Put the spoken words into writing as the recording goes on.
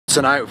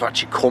Tonight we've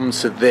actually come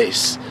to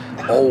this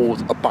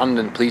old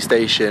abandoned police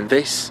station.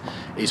 This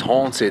is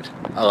haunted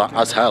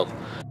as hell.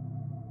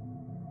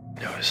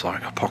 Yo, it's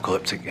like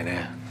apocalyptic in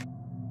here.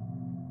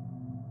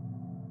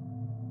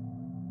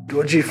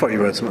 What do you thought you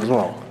heard something as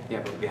well?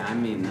 Yeah, but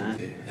behind me and that.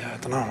 Yeah, I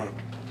don't know.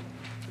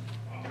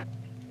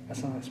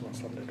 That's not someone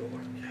slammed the door.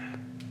 Yeah.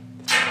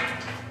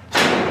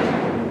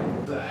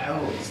 What the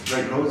hell? It's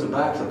like loads of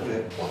bags up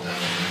here. What the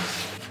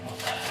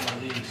hell are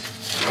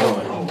these?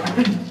 Oh,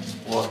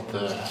 what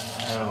the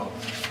hell?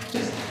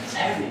 It's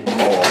heavy. Oh.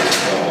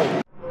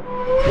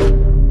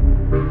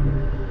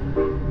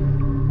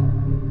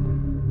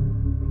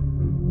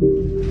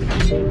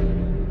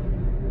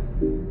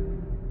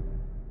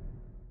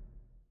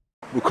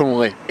 We're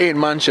currently in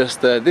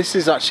Manchester. This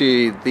is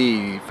actually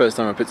the first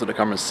time I picked up the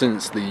camera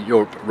since the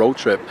Europe road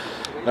trip,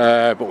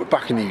 but we're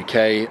back in the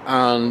UK,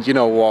 and you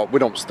know what, we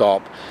don't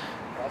stop.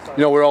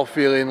 You know, we're all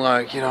feeling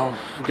like, you know,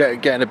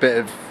 getting a bit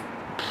of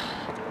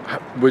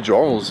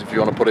withdrawals, if you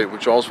want to put it,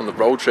 withdrawals from the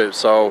road trip.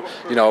 So,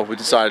 you know, we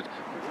decided,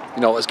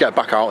 you know, let's get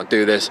back out and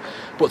do this.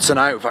 But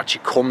tonight we've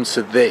actually come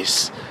to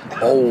this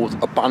old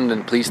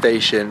abandoned police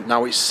station.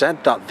 Now, it's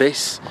said that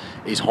this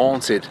is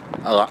haunted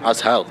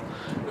as hell,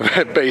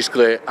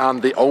 basically,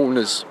 and the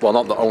owners, well,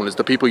 not the owners,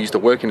 the people who used to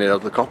work in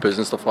it, the coppers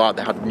and stuff like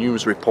that, they had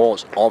numerous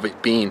reports of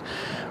it being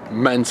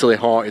mentally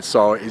haunted.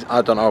 So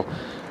I don't know,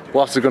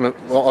 we'll have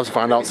to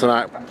find out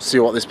tonight, see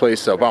what this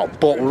place is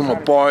about. But we're with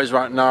my boys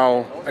right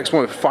now,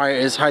 exploring with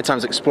fighters, high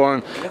times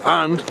exploring,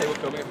 and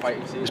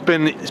it's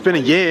been a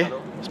year.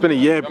 It's been a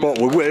year, but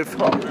we're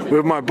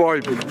with my boy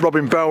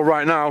Robin Bell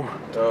right now.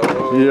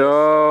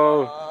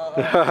 Yo.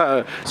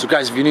 So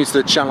guys, if you're new to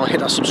the channel, hit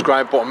that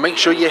subscribe button. Make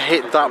sure you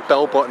hit that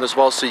bell button as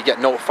well so you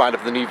get notified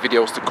of the new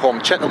videos to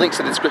come. Check the links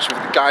in the description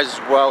for the guys as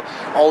well.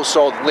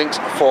 Also the links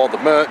for the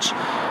merch.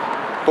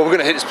 But we're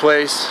gonna hit this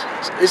place.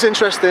 It's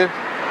interesting.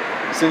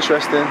 It's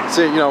interesting.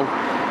 See, you know,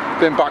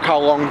 been back how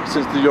long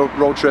since the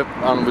road trip,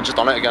 and we're just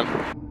on it again.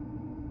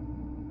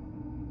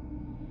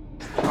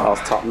 Carl's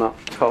top knot.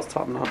 Carl's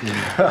top knot.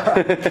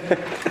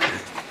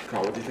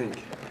 Carl, what do you think?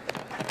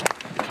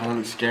 It kind of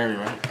looks scary,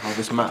 right? How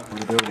this map of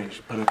the building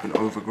should put up and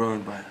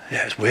overgrown by.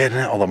 Yeah, it's weird,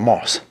 isn't it? All the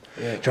moss.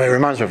 Yeah. Do you know what it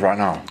reminds me of right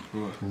now?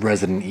 What?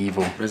 Resident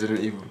Evil. Resident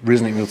Evil.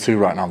 Resident Evil 2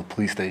 right now, the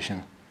police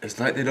station. It's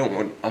like they don't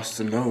want us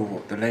to know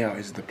what the layout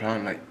is of the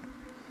plan. Like,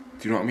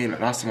 do you know what I mean?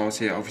 Like last time I was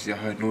here, obviously I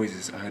heard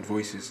noises, I heard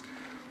voices.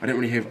 I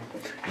didn't really hear.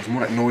 It was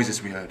more like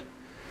noises we heard,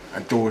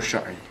 and doors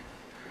shutting.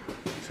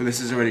 So this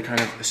is already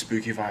kind of a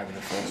spooky vibe in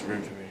the first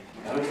room for me.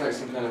 That looks like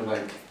some kind of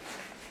like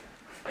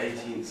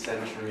 18th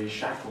century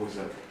shackles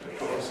that they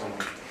put us on.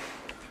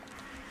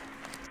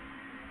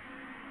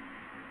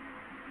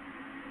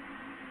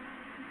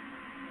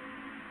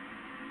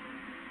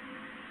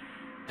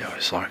 Yo,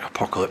 it's like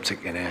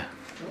apocalyptic in here.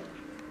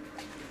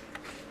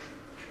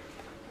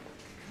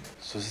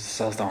 So is the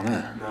cells down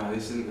there? No,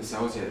 this isn't the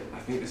cells yet. I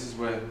think this is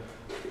where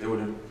they would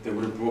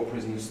have brought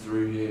prisoners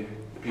through here.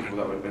 The people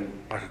that would have been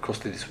Like a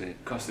custody suite.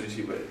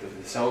 but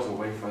the cells are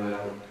way further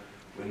down.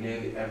 We're near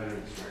the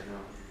evidence right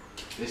now.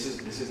 This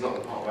is not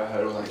the part where I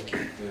heard all like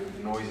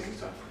the noises and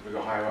stuff. We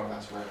got higher up.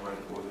 That's where I heard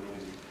all the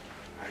noises.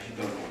 I actually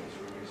don't know what this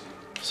room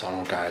is.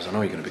 So guys, I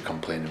know you're going to be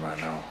complaining right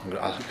now.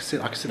 I can see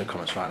the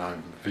comments right now,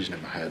 I'm vision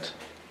in my head.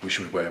 We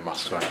should wear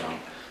masks right now.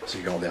 So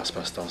you got all the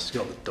asbestos, you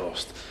got the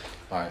dust.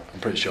 Right, I'm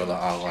pretty sure that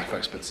our life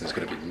expectancy is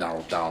going to be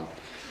narrowed down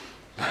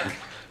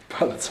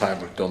by the time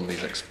we've done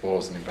these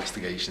explores and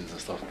investigations and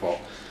stuff. But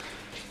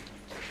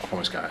I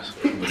promise, guys,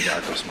 I'm going to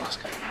get a dust mask.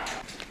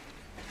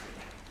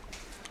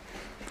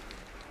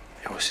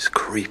 Yo, this is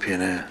creepy in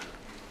here.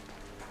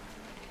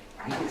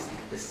 I think it's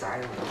the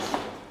silence.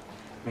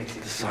 Makes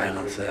it The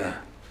silence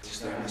there.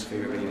 Just the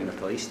atmosphere of being in a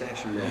police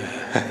station, bro.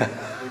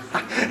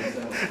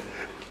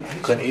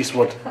 Clint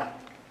Eastwood.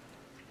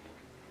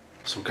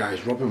 So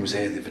guys, Robin was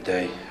here the other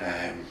day,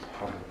 having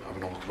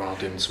a look around,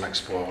 doing some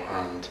explore,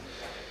 and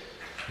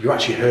you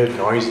actually heard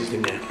noises,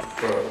 didn't you?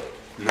 Bro,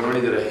 not only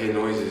did I hear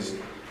noises,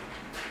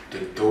 the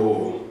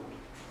door,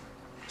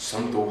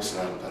 some door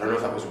slammed. I don't know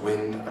if that was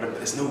wind.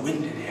 There's no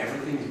wind in here.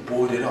 Everything's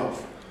boarded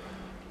off.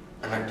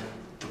 And like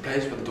the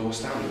place where the door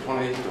slammed, was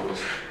one of these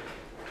doors.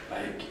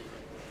 Like,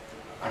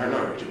 I don't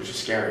know. It was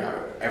just scary.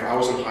 I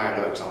wasn't high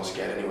alert because I was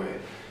scared anyway.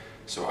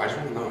 So I just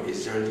want to know,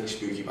 is there anything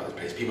spooky about this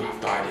place? People have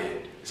died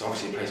here. It's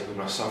obviously a place where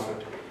people have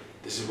suffered.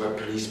 This is where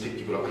police pick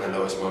people up in their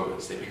lowest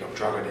moments. They pick up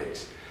drug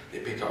addicts. They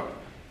pick up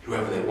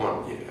whoever they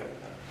want.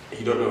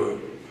 You don't know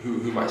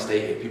who might stay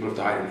here. People have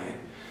died in here.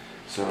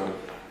 So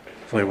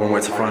There's only one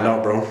way to find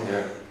out, bro.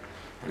 Yeah,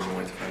 there's one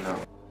way to find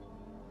out.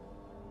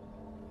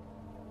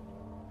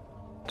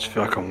 I just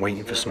feel like I'm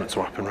waiting for something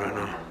to happen right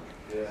now.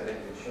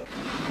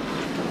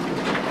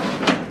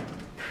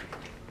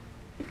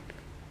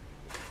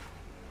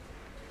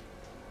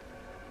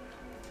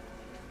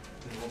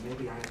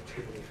 Maybe I have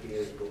too many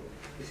fears, but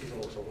this is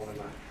also one of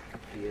my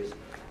fears.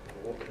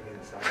 Walking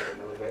inside of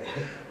an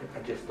elevator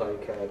and just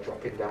like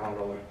dropping down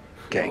or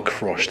Getting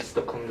crushed.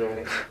 Stuck under and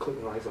it's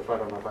cutting lights off. I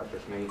don't know if that's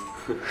just me.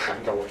 I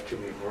think I watched too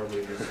many horror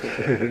movies.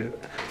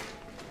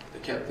 The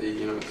kept the,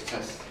 you know, to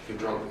test if you're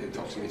drunk, the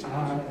oximeter,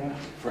 Yeah.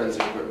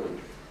 forensic equipment.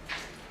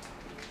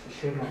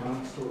 Shame my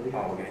mouth's still there.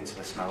 Oh, we're getting to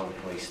the smell of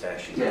the police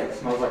station. Yeah, it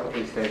smells like a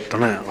police station.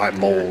 Doesn't it? Like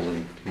mould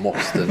and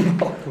must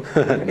and,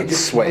 and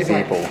just sweaty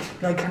smells people.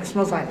 Like, no, it kind of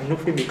smells like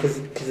nothing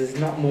because there's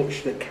not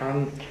much that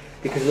can,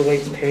 because of the way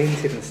it's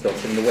painted and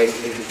stuff and the way it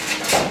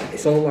is,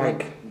 it's all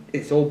like,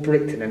 it's all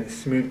bricked and then it's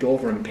smoothed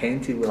over and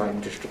painted with like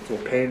indestructible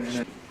paint and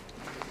then.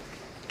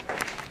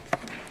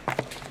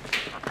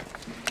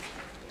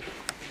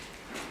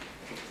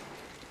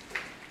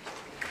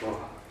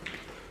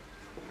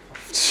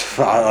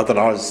 I don't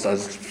know, I just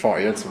thought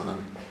you had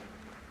something.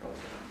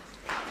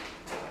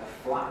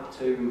 Flat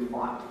 2,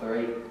 flat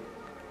 3.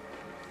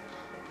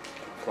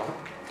 Flat?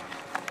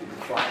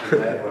 Flat 3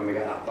 when we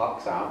get that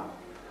box out.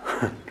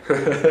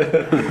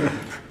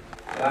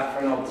 That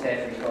for an old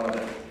tape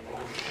recorder. Oh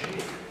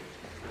shit.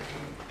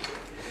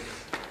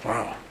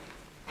 Wow.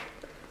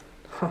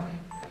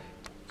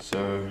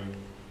 So,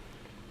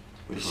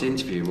 This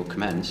interview will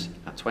commence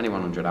at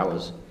 2100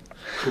 hours.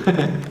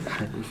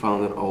 we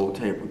found an old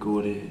tape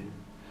recorder.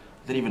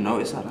 I didn't even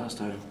notice that last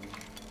time.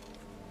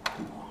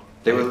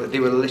 They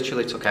were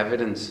literally took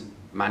evidence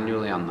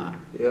manually on that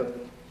Yep.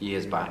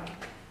 years back.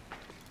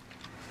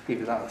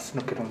 Either that or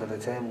snuck it under the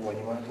table when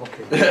you weren't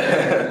looking.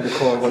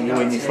 Record what you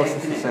were in your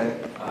solicitor saying.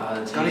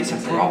 God, it's a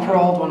proper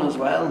old one as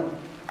well.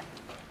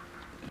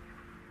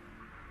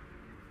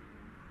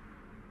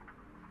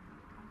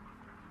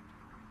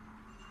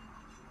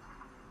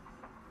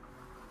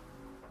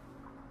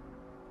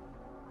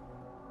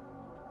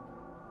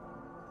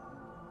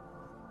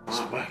 It's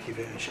a wacky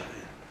bit of shit.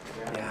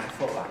 Yeah, I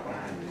thought that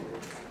behind me.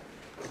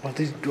 What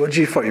did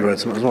you thought you read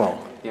something as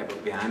well? Yeah,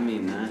 but behind me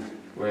in there.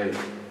 Wait.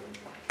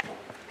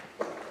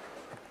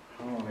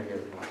 How long ago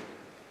was that?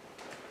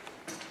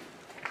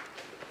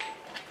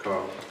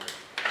 Carl.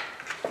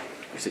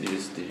 You said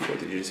what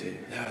did you just hear?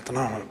 Yeah, I don't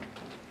know. Man.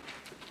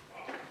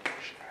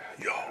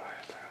 Yo.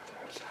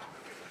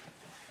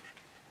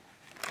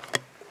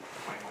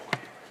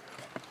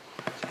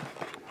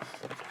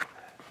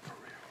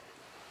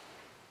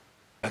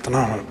 I don't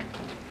know. Man.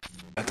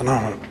 I don't know.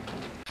 Man.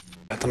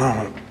 I don't know.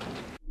 Man.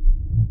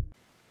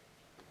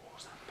 What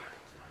was that bang?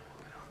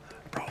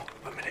 Bro,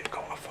 a minute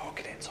ago I thought I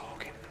could hear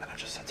talking, and then I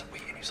just said to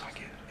Wheaton, he's like,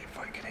 I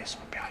thought you could hear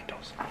someone behind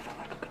us. I felt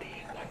like I could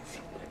hear like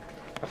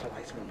I felt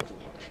like someone was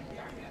watching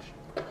behind me.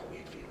 I got a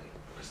weird feeling.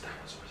 Because that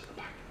was always at the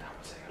back, and that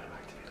was saying I'd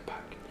activate the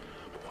back.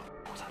 But what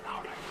was that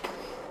loud? Like,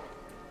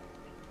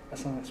 That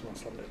sounded like someone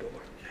slammed the door.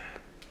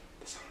 yeah,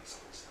 the sound of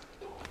someone slammed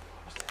the door.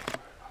 I was there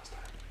last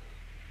time.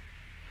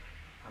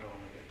 I don't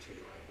want to get too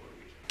like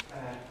worried.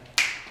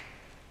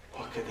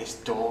 Look at this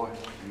door.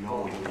 You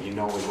know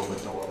we love a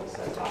door that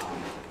says that.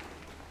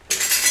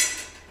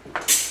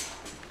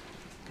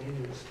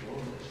 Dangerous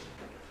doors.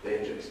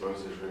 Danger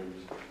explosive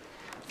rooms.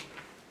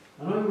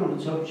 I don't want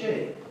to touch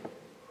it.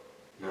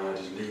 No,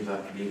 just leave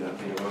that thing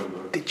alone,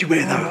 bro. Did you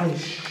hear that? Oh,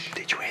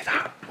 Did you hear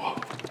that? What?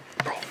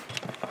 Bro.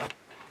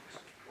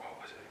 What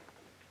was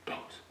it?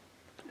 Dogs?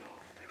 No.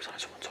 It was like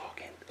someone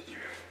talking. Did you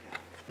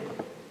hear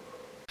it?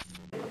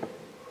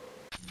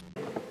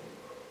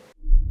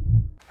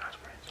 That's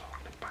where it's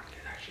talking. The back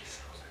it actually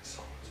sounds like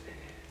someone's in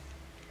here.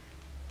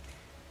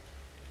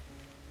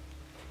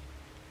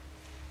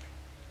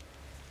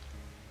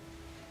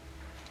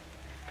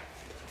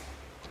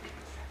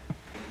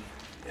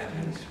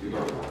 Evidence. We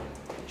got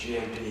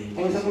GMP.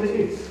 Oh, is that what it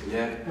is?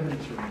 Yeah.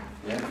 Evidence room.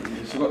 Yeah.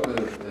 You've still got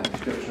the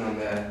description on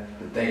there.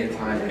 The date and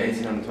time,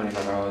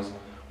 1825 hours.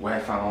 Where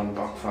found,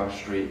 Buckfast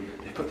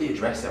Street. They put the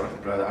address there. I have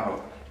to blur that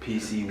out.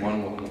 PC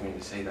 11. I'm not going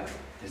to say that.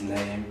 His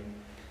name.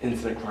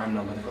 Incident crime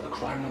number. They've got the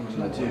crime numbers on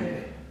there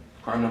too.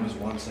 Crime number's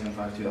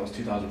 1752. That was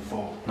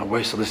 2004. No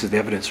way, so this is the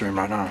evidence room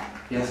right now.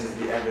 Yes, it's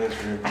the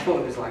evidence room. I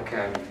thought it was like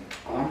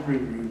armory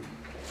room.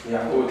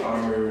 Yeah, I thought it was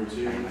armory room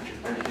too.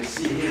 And you can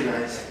see here,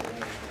 guys,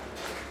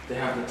 they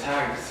have the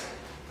tags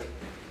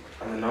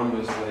and the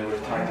numbers where they would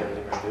have tagged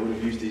everything. They would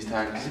have used these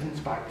tags. Evidence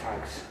back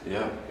tags.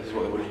 Yeah, this is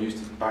what they would have used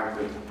to bag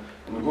them.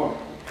 And we've got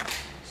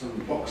some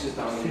boxes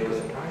down Super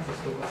here. surprised I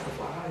still got stuff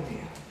like that in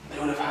here. They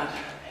would have had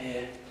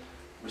here,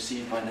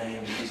 received by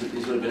name. These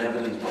would have been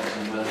evidence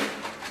boxes where they would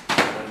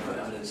have put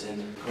evidence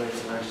in. According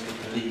to Manchester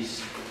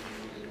Police,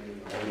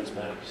 evidence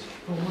bags.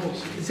 Oh no,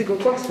 has it got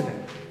glass in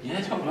it? Yeah,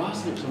 it's got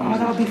glass in it for some Oh,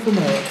 reason. that'll be from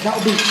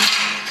that'll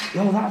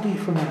be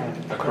from A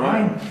a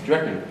crime. crime. Do you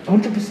reckon?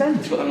 100%.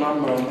 It's got the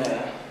number on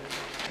there.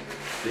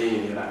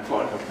 Being like,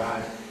 got like a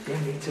bag. Yeah,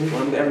 me too.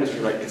 One of the evidence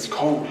was like, it's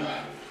cold.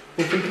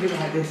 Well, think of it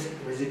like this,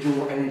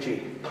 residual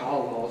energy.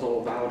 Carl knows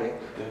all about it.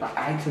 Yeah. Like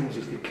items,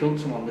 if they've killed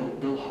someone,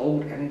 they'll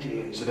hold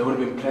energy. So there would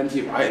have been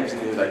plenty of items in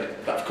there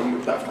like that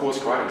have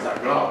caused crimes.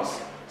 That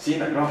glass. Seeing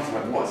that glass, I'm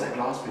like, what has that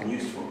glass been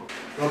used for?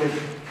 Robin,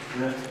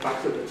 Yeah.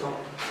 back at the top.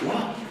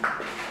 What?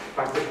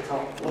 Back at the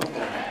top. What the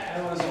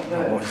hell is up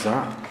there? What is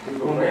that? We've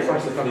Go on, got get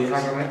fast, got a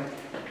tag on it.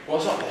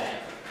 What's up there?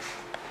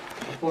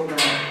 Look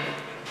around.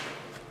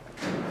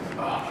 Oh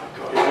my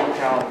god. Watch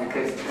out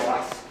because it's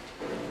glass.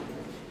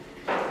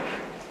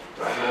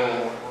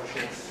 Watch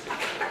this.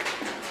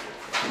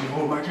 Can you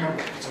hold my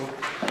camera?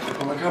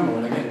 Hold my camera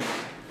when I get it.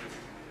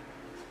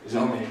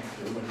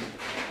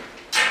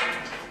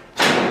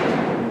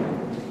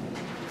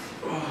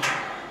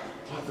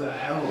 the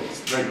hell?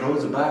 It's like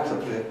loads of bags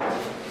up here.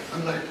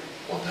 I'm like,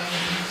 what the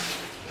hell is this?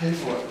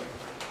 Paperwork.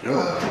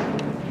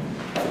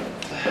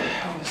 What the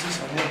hell is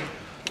this on here?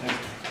 Like,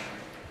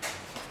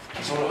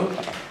 it's all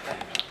open.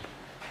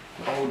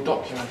 Old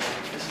document.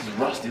 This is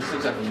rusty. This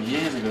looks like from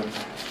years ago.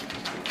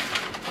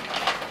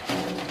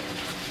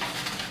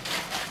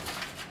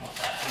 What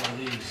the hell are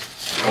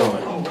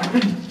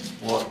these?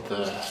 What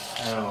the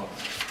hell?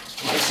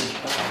 This is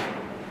bad.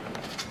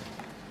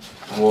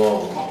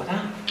 Whoa. What was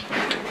that?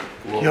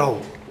 Whoa.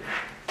 Yo,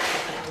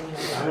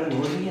 I don't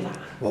know any of that.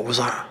 what was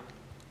that?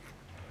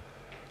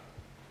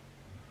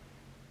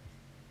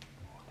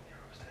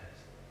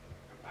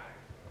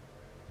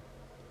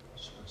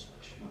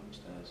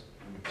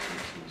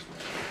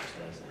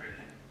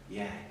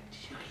 Yeah.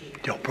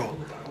 Yo, bro.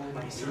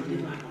 It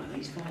sounded like one of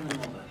these falling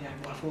over. Yeah,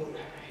 but I thought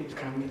it was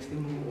kind of mixed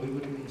in with what we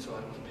would have been, so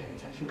I wasn't paying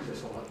attention because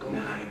I saw that going.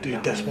 Nah,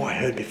 Dude, that's what I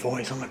heard before.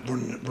 It's like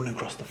running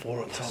across the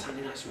floor at the top.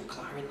 sounding like some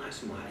clattering, like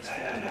some lights.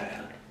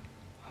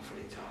 I'm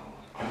freaked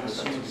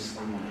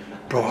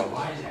out. Bro,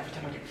 Why is it every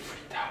time I get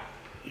freaked out?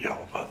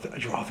 yo,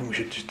 you know what I think we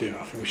should just do?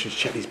 I think we should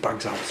check these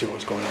bags out, see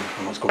what's going on,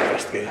 and let's go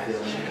investigate.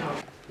 Check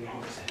out.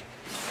 What is it?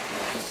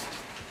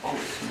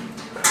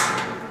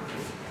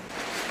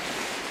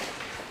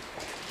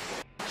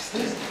 What's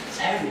this? It's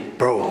heavy.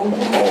 Bro,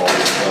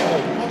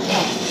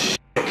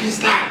 What is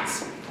that?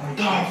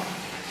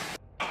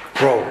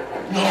 bro,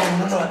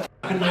 No.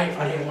 A knife.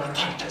 I didn't want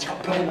to touch it. It's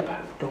got blood in the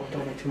back.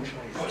 Don't make too much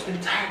noise. Bro, it's been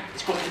tagged.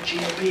 It's got the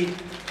GOP.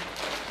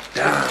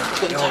 damn, It's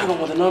got the tag on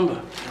with the number.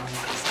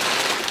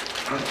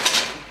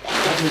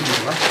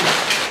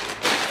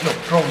 yo,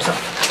 bro, what's that?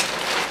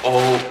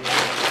 Oh.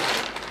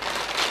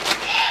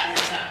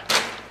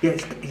 Yeah,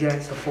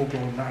 it's a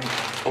full-blown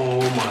knife. Oh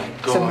my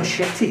It's a god.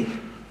 machete.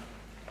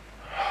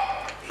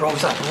 Bro,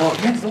 what's that blood?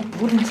 Yeah, there's no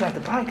blood inside the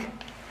bag.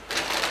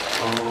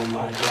 Oh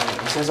my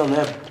god. It says on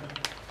there.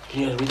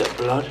 Can you guys read that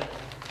blood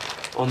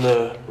on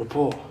the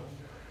report?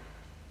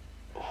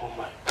 Oh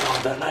my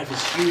god, that knife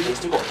is huge. It's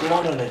still got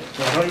blood on it.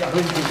 Yeah, I don't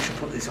think we should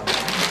put this on.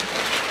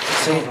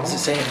 Does it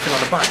say anything on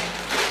the back?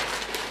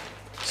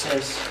 It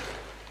says.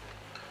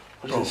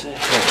 What does it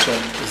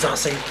say? Does that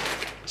say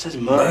It says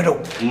murder.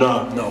 murder?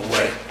 No. No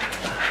way.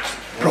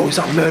 Bro, is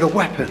that a murder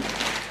weapon?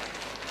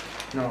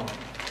 No.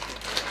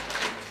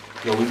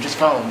 Yo, we've just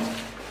found.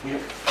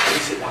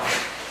 Please sit down.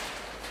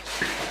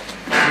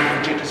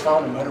 We just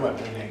found a murder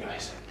weapon in here,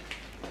 guys.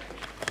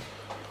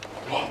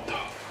 What the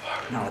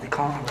fuck? No, they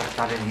can't have left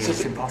that in here. It's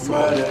It's impossible.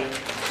 Murder.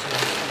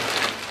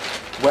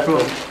 Bro,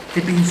 Weapon.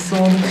 they've been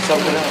so many.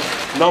 Something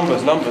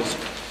else. Numbers.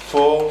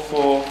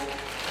 4.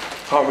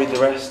 Can't read the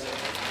rest.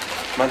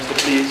 Manchester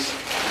Police.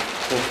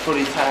 They're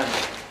fully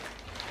tagged.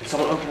 Did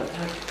someone open that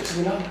tag? This is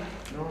a number.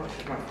 No, it's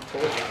just my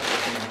fault.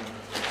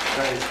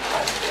 Guys,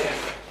 as if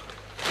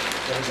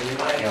there's a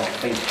knife Yo,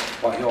 think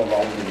what you're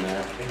rolling in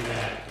there. in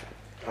there.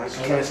 Be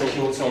Someone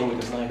killed someone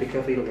with this Be knife.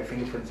 careful you don't get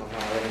fingerprints on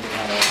that or anything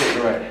like that. Hit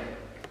the right.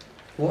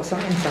 What's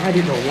that inside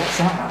it though? What's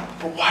that?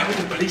 But why would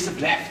the police have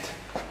left?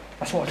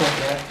 That's what I don't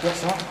get.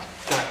 What's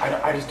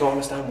that? I just don't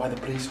understand why the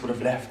police would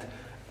have left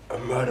a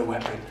murder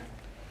weapon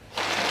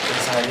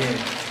inside here.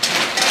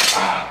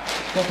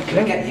 Can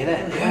I get you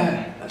there?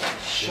 Yeah,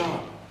 that's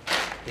sharp.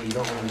 Yeah, you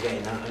don't want them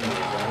getting that.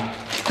 Right?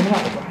 It's coming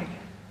out of the bag.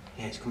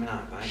 Yeah, it's coming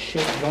out, right?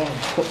 Shit, no,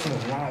 cut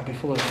something right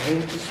before the hair.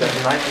 The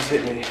knife has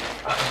hit me.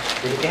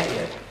 Did it get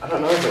you? I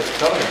don't know, but it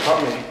felt like it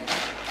cut me.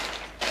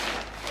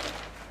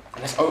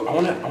 And it's, oh, I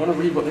wanna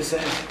read what this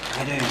says.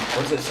 I do.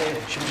 What does it say?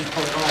 Should we just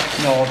pull it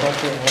off? No, don't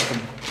put it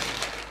open.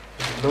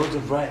 There's loads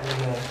of writing in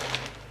there.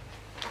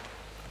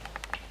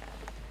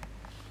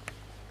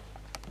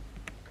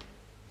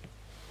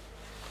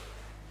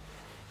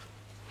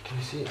 Can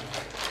you see it?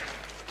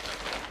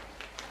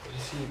 Can you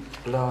see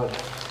blood?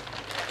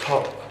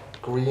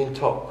 Green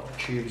top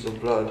tubes of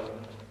blood,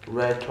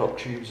 red top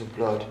tubes of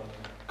blood,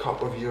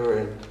 cup of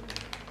urine,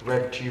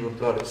 red tube of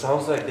blood. It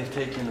sounds like they've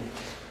taken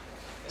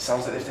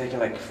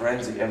like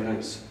forensic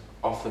evidence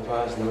off the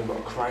person. And we've got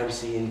a crime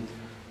scene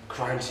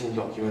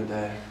document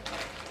there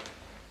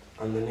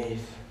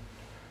underneath.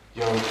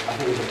 Yo, I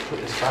think we should put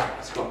this back.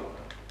 It's got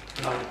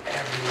blood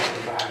everywhere in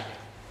the bag.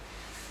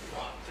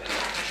 What the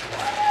actual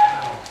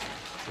hell?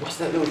 What's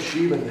that little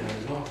tube in there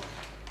as well?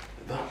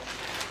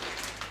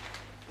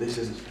 This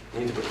is. We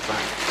need to put it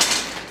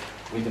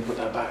back. We need to put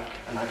that back.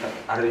 And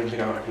I don't even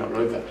think I can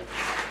upload that.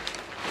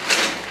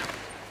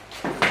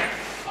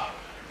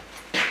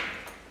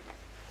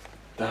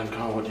 Dan,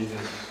 Carl, what do you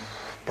think?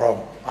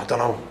 Bro, I don't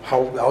know.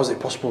 How is it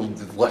possible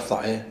they've left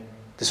that here?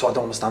 This is what I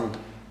don't understand.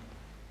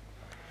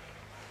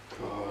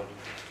 God.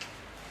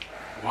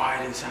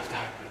 Why did this have to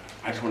happen?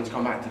 I just wanted to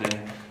come back today,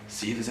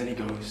 see if there's any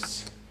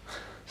ghosts,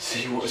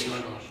 see what was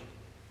going on.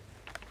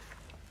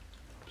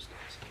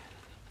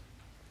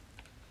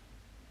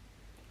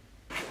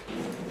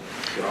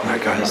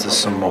 Right guys, there's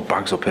some more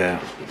bags up here.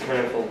 Be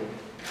careful.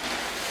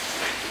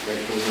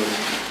 What's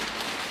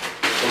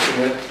in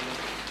there?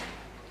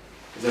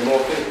 Is there more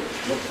things?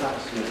 What's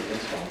that smell in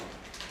this one?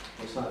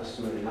 What's that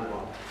smell in that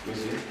one? Let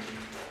me see.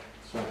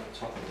 It's like the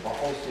top of the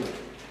bottle, isn't it?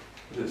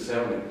 What does it say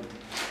on it?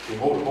 You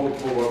hold one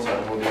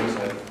side, hold the other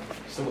side.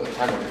 Still got the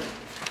tag on it.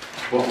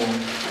 Bottle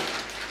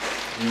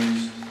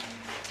used.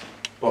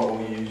 Bottle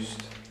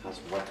used. As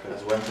a weapon.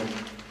 As a weapon.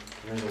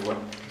 There's a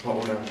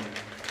bottle down. Do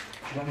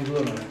you want me to go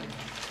on it?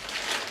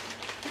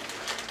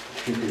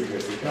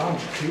 No, I'm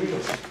just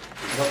curious.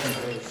 Nothing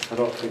else. I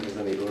don't think there's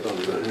any blood on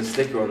it. There's a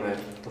sticker on there.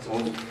 That's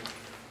all.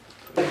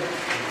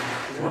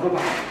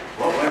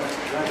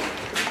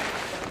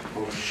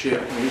 Oh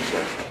shit, I need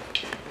that.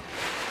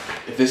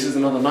 If this is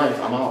another knife,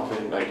 I'm out of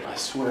it. Like, I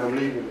swear I'm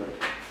leaving, man.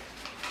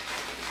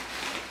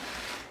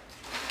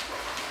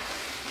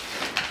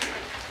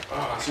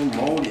 Oh, it's all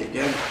moldy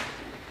again.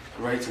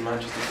 Right to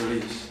Manchester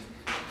Police.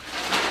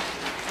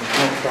 There's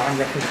no crime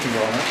reference to you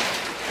on it.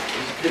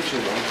 There's a picture,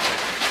 man.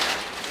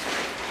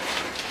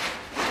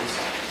 There's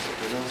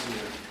something else in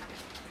there.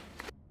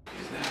 What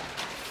is that?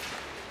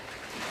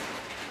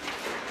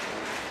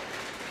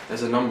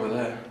 There's a number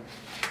there.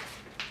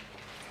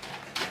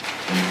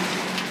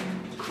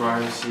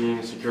 Crime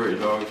scene, security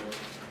log.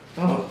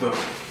 Oh. What the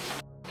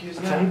f is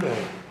that? Bro.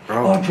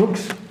 Oh,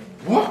 drugs.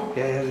 What?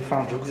 Yeah, they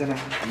found drugs in it.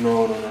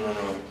 No.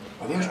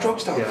 Are those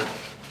drugs down Yeah. there?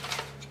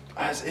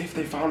 As if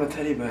they found a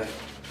teddy bear.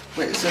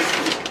 Wait, it says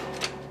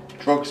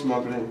drug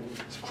smuggling.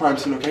 It's a crime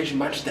scene location,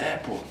 Manchester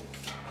Airport.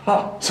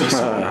 Ha! So,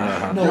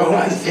 No, yo,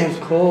 that's as the if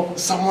same call.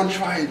 someone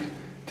tried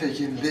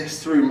taking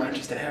this through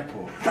Manchester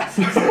Airport. That's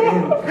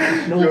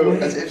insane. No Yo, way.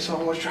 as if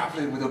someone was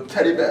traveling with a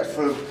teddy bear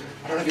full of,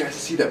 I don't know if you guys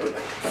see that, but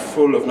like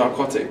full of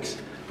narcotics.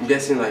 I'm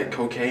guessing like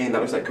cocaine,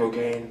 that looks like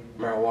cocaine,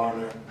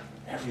 marijuana,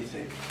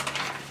 everything.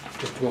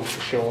 Just goes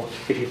to show,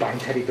 if you're buying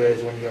teddy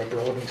bears when you're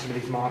abroad in some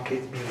of these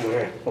markets,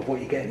 beware of what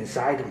you're getting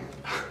inside them.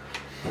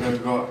 And then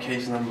we've got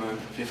case number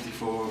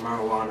 54,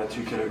 marijuana,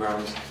 2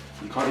 kilograms.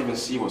 You can't even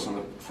see what's on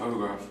the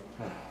photograph.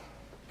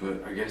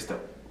 But I guess that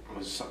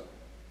was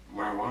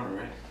marijuana,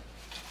 right?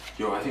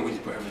 Yo, I think we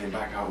should put everything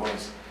back how it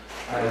was.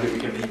 I don't think we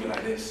can leave it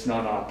like this. No,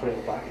 I'll put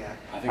it back, yeah.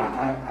 I think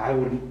I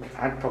wouldn't,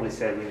 I'd probably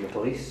say ring the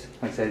police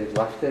and say they've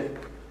left it.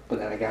 But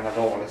then again, I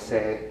don't want to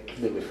say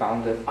that we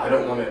found it. I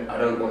don't want to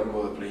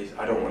call the police.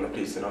 I don't want the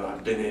police to know that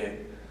I've been here.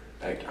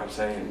 Like, I'm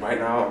saying, right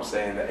now, I'm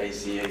saying the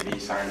ACAB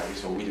sign that we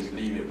saw, we just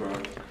leave it, bro.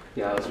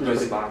 Yeah, let's just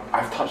put it back.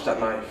 I've touched that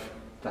knife.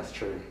 That's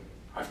true.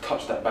 I've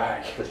touched that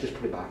bag. Let's just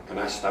put it back. And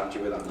I stabbed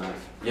you with that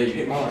knife. Yeah, you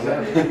hit me. Oh,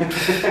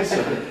 Exactly.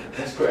 So,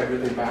 let's put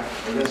everything back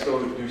and let's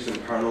go do some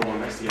paranormal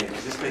investigating,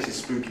 because this place is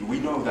spooky. We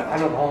know that. I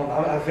don't know,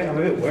 I think I'm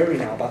a bit worried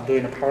now about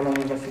doing a paranormal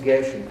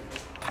investigation,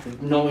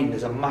 knowing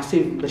there's a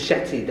massive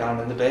machete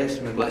down in the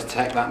basement. Let's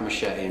take that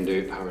machete and do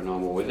it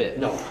paranormal with it.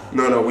 No.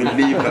 No, we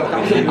leave that.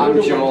 I'm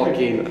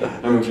joking.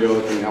 I'm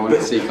joking. I want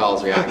to see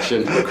Carl's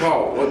reaction. But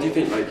Carl, what do you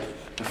think? Like,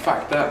 the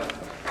fact that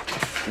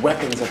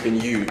weapons have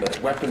been used,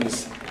 like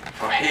weapons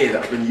are here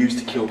that have been used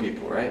to kill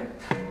people, right?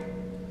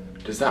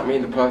 Does that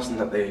mean the person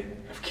that they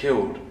have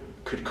killed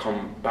could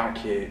come back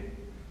here?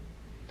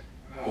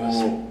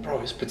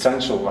 Bro, it's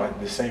potential. Like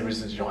they say,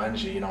 residual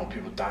energy. You know,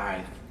 people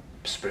die,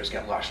 spirits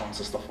get latched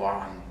onto stuff like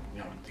that, and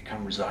you know they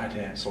can reside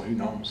here. So who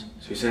knows?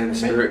 So you're saying the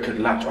spirit could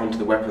latch onto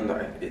the weapon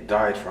that it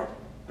died from,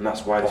 and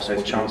that's why this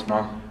Possible place. chance,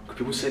 man. Because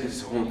people say this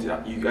is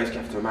haunted. You guys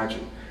have to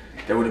imagine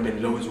there would have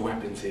been loads of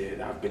weapons here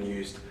that have been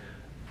used.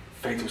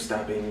 Fatal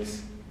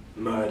stabbings,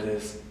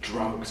 murders,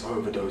 drugs,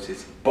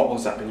 overdoses,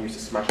 bottles that have been used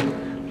to smash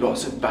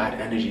lots of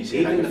bad energies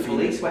here. Even like the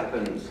police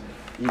weapons.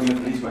 Even the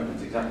police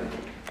weapons, exactly.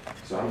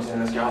 So I'm saying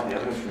let's get out the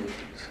evidence room.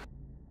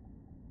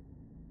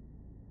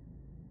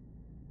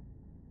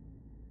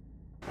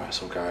 Right,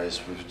 so guys,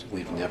 we're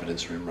leaving the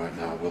evidence room right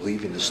now. We're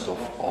leaving the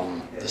stuff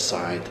on the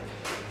side.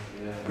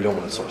 We don't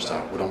want to touch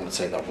that. We don't want to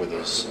take that with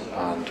us,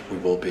 and we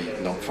will be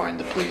notifying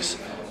the police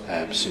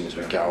as soon as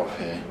we get out of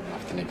here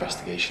after the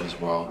investigation as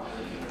well.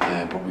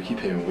 But we keep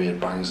hearing weird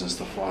bangs and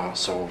stuff like that,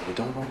 so we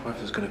don't know if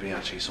there's going to be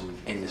actually someone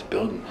in this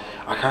building.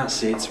 I can't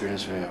see it, to be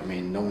honest with you. I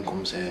mean, no one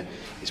comes here.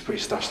 It's pretty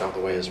stashed out of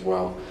the way as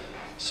well,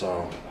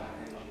 so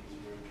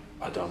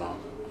I don't know.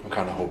 I'm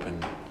kind of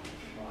hoping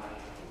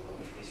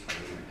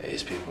it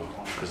is people,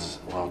 because there's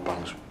a lot of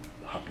bangs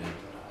happening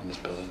in this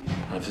building.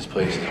 And if this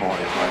place is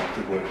haunted, like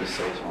the workers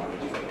say it's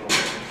haunted,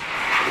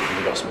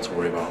 we've got something to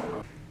worry about.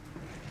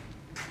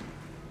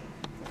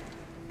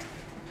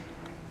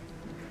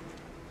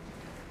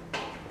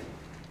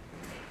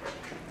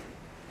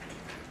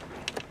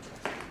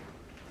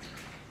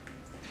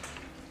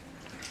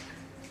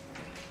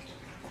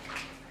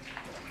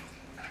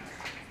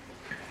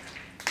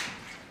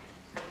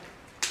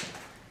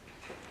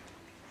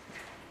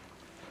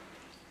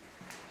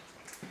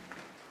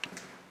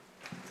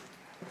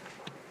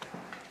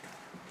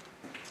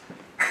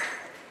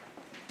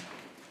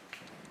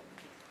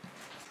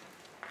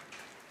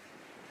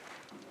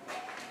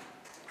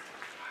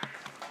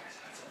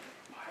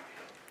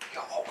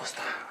 What was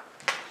that?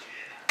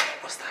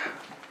 What was that?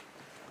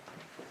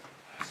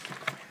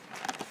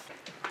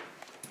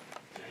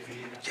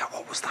 Yeah,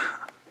 what was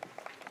that?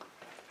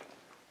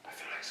 I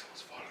feel like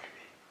someone's following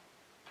me.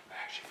 I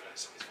actually feel like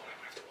someone's following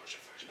me. I have to watch the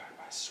footage back,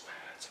 but I swear I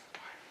heard something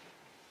behind me.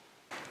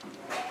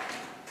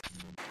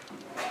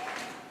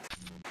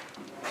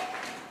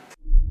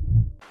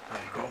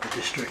 You've got all the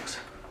districts.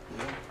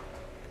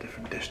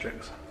 Different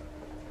districts.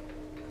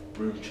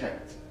 Room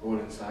checked, all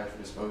inside for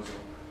disposal.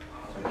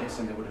 So I'm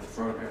guessing they would have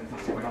thrown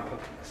everything away.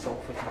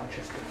 Salford,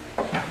 Manchester.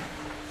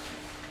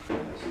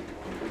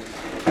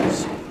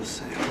 Salford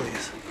City,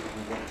 please.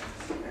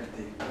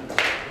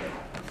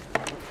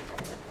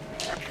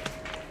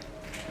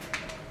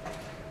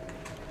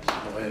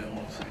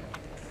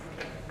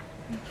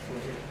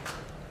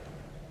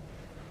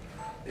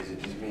 Is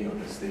it just me or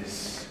does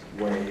this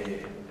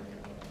way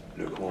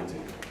look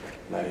haunted?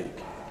 Like,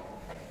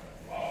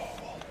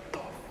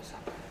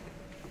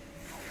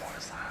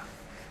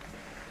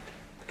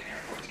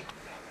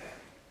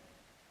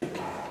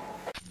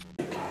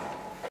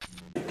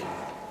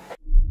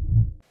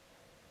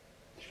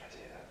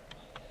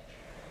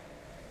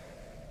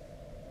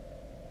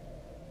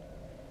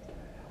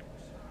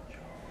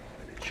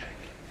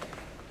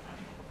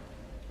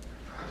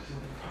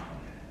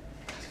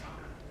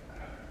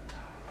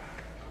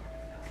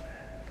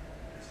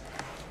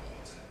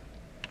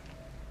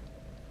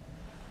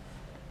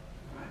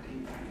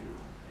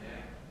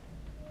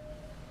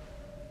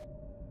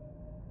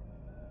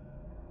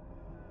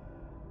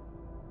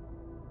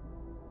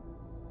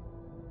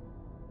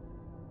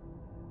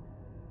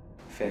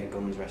 Fair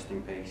guns, rest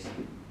in peace.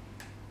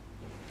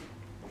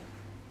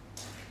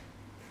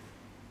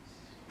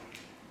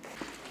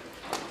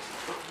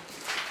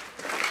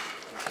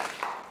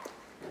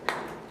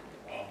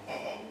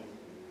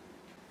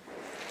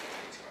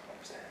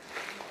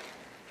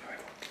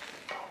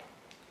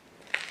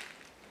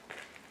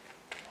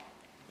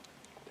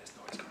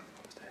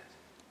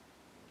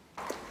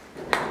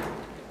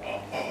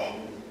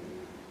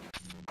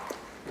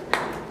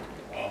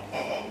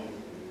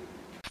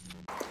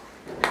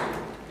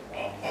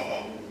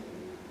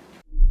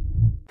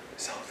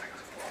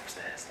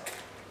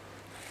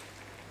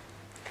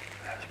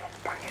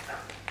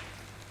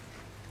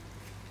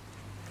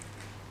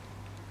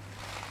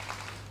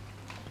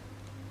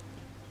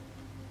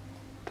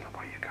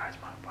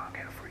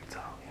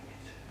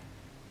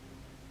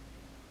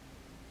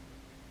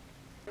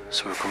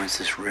 So we're coming to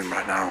this room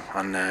right now,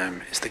 and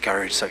it's the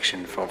garage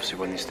section for obviously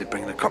when they used to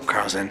bring the cop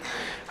cars in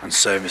and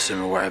service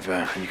them or whatever.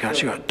 And you can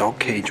actually got a dog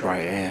cage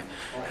right here.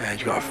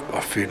 You've got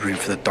a food room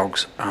for the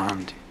dogs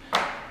and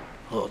a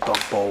little dog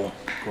bowl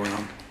going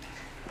on.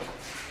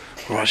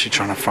 We're actually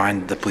trying to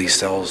find the police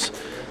cells,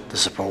 the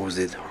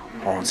supposed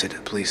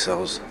haunted police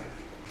cells.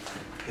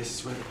 this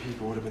is where the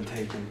people would have been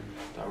taken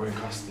that were in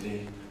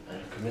custody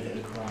and committed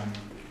a crime.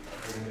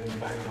 Bringing them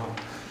back up.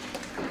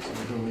 So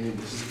the building,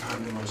 this is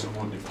apparently the most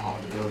unwanted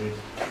part of the building.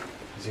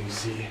 As you can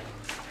see,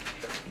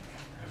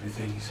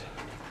 everything's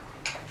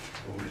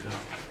boarded up.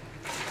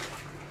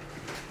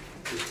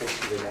 This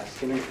is the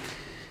desk, isn't it?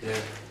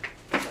 Yeah.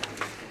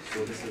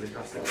 So this is the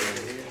custody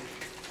area here,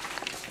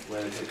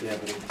 where they take the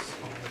evidence.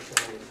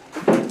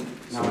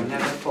 Now, I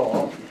never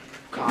thought,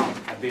 Carl,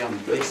 I'd be on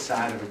this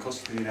side of the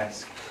custody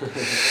desk.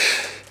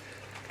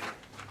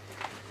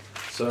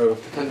 So,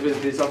 the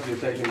police officer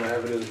taking the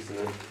evidence and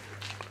then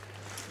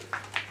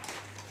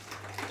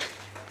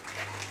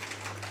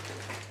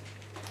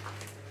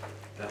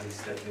Daddy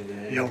stepped in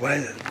there. Yo,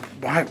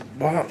 why,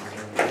 what?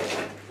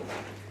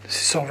 This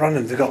is so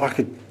random. They got like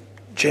a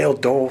jail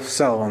door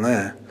cell on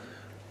there,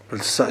 but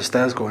it's a set of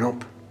stairs going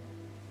up.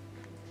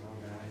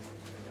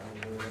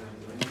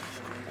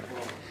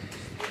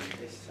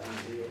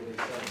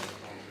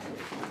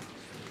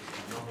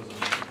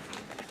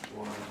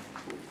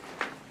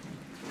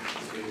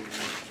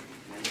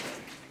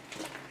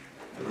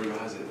 The rumour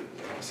has it,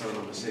 episode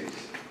number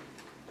 6,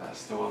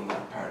 that's the one that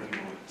apparently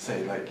will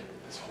say like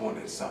there's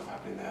haunted stuff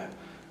happening there,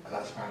 and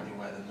that's apparently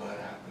where the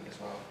murder happened as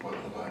well. Well,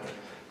 not the murder,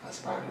 that's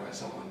apparently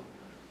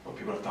where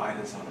people have died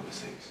in cell number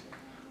 6.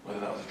 Whether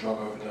that was a drug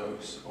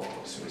overdose or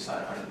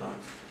suicide, I don't know.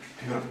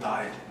 People have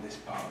died in this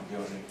part of the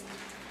building.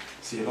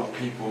 See, a lot of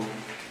people,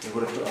 they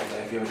would have put up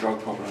there, if you have a drug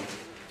problem,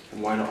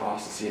 then why not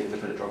ask to see it in the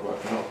bit of drug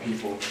work? A lot of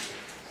people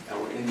that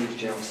were in these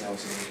jail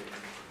cells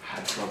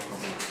had drug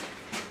problems.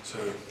 So,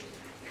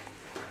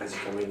 as you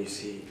come in, you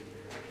see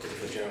the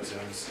different jail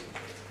cells,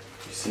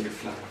 you see the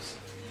flaps.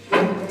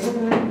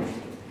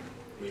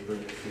 We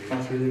bring the food.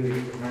 That's really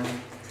weird, man.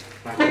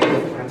 I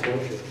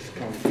told you, it's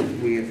kind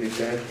of weirdly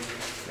dead.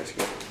 Let's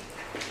go.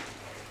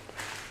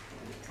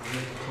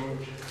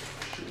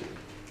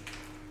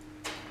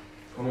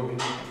 Come on,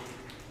 baby.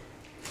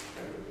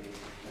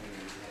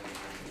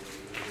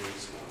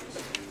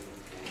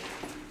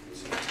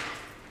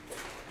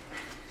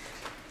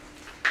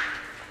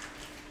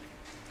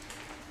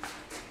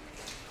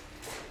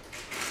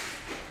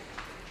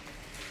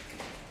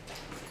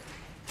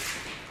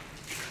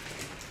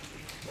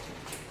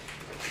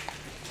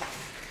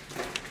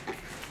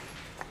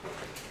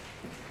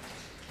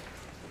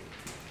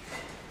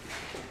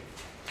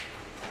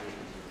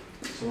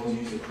 Someone's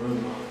used a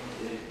crowbar.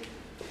 Yeah.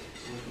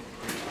 Someone's got a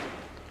crowbar.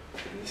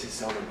 And this is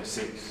cell number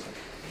 6.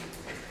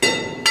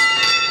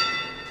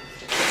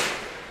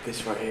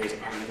 This right here is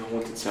apparently the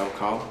haunted cell,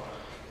 Carl.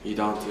 You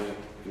down to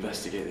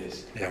investigate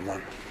this? Yeah,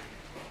 man.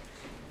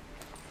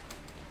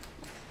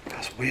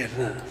 That's weird,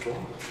 isn't it?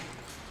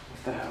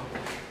 What the hell?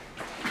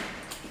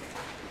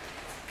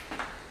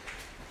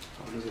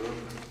 does it open?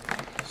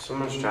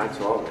 Someone's tried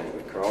to open it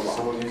with a crowbar.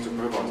 Someone used a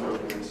crowbar to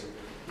open this.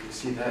 You can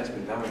see there it's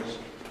been damaged.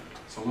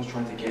 Someone's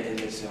trying to get in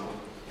this cell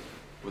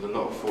with a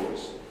lot of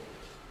force.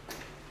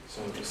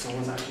 So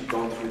someone's actually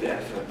gone through the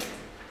effort of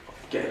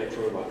getting a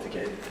crowbar to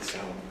get into the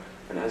cell.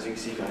 And as you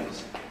can see,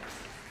 guys,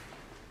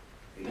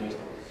 there's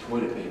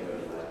toilet paper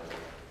over there.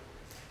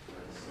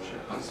 I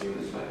can't see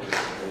what it's like.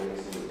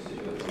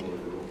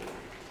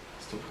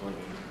 Still can't.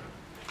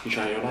 You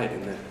shine your light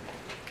in there.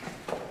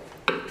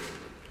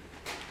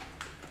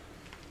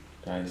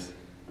 Guys,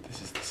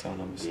 this is the cell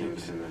number 6. The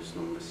infamous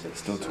number 6.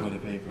 Still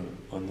toilet paper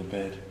on the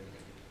bed.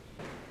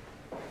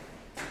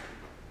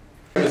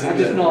 I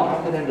just know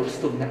I'm going to end up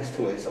stood next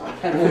to it, so I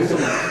don't want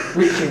someone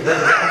reaching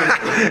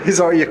there. Is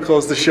that why you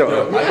closed the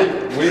shutter? I think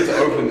we need to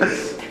open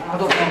this I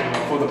don't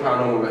know. for the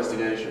paranormal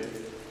investigation.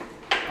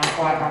 I'm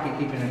quite happy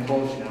keeping it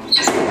closed, you know.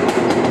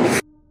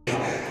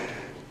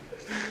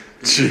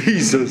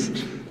 Jesus.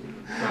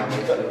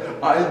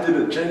 I did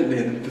it gently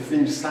and the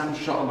thing slammed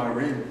shut on my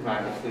ring.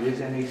 Right, if there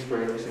is any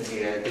spirits in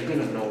here, they're going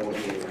to know what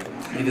you're doing right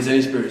now. If there's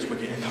any spirits, we're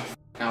getting the f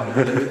out of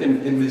it.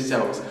 In these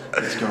cells,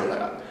 let's go like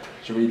that.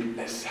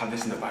 Let's have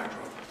this in the back, bro.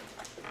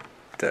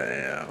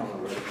 Damn.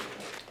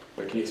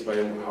 Wait, can you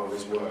explain how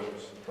this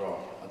works? Bro,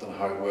 I don't know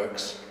how it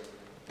works,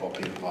 but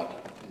people have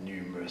had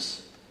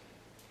numerous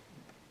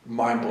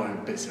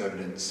mind-blowing bits of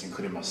evidence,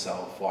 including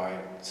myself,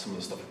 why some of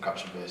the stuff I've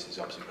captured versus is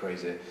absolutely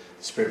crazy.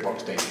 The spirit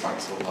box dates back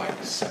to like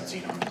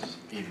 1700s,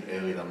 even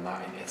earlier than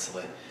that in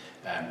Italy.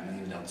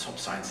 You know, top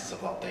scientists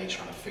of that day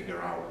trying to figure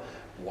out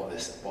what the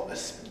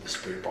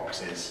spirit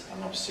box is,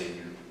 and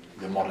obviously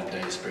the modern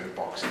day spirit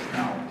box is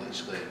now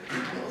literally a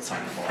little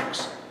tiny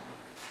box.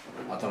 I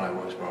don't know how it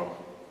works, bro,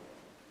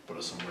 but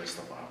there's some weird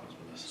stuff that happens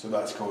with this. So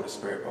that's called a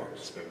spirit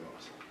box. Spirit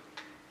box.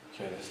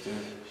 Okay, let's do it.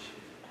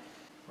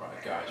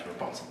 Right guys, we're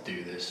about to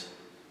do this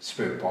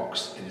spirit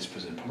box in this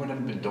prison. Probably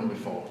never been done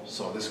before,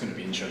 so this is going to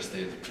be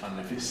interesting. And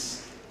if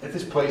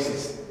this place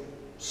is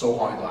so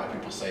haunted like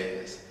people say it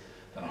is,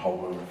 then I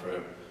hope we're in for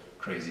a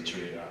crazy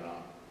treat right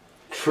now.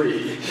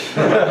 Treat.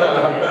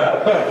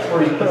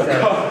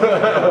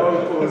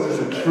 3%. This is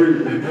a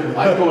treat.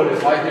 I call it,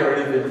 if I hear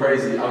anything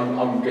crazy,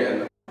 I'm getting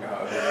the f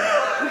out of here.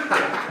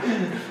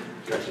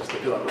 Guys, just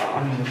look at that. I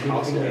mean, the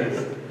good thing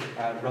is,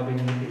 Robin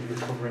is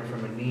recovering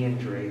from a knee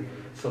injury,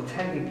 so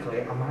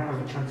technically I might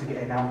have a chance of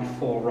getting out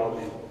before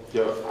Robin.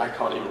 Yo, I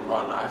can't even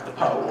run, I have to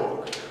power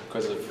walk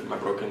because of my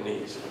broken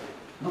knees.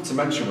 Not to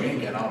mention we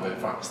ain't getting out of it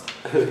fast.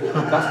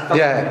 That's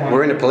Yeah,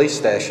 we're in a police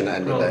station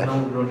at the end of the day. No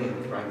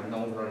running, right?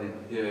 No running.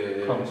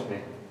 Yeah. Promise me.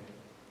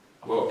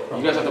 Well,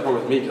 you guys have to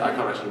promise me because I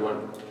can't actually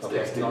run.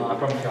 Okay, no, I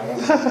promise you I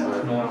won't.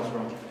 No one else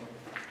wrong.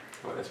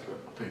 Right, let's go.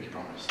 Pinky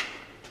promise.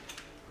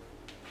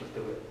 Let's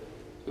do it.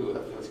 Ooh,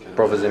 that feels good.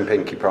 Brothers in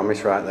pinky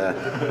promise right there.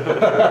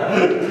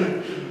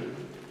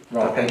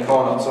 Right, okay,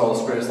 calling out to all the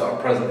spirits that are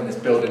present in this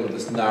building with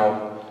us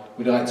now.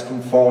 We'd like to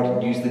come forward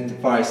and use the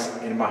device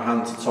in my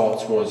hand to talk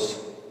to us.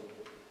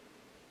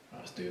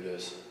 Let's do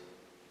this.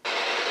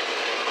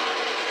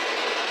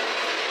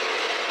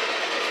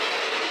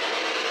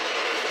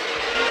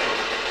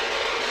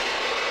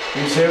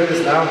 Who's here with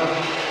us now?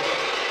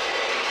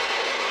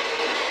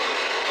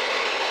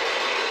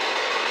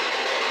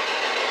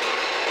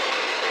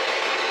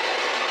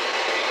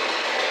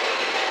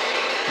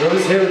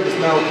 Whoever's here with us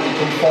now, can you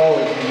come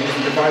forward and use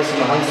the device in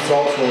my hand to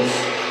talk to us?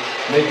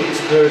 Make it as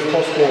clear as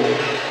possible.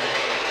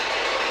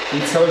 Can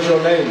you tell us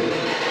your name?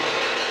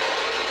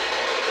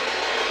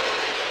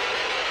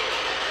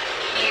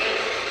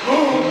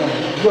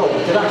 Yo,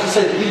 did I actually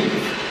say leave?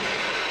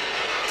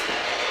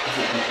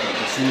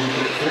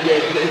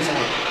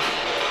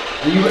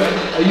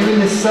 Are you in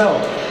this cell?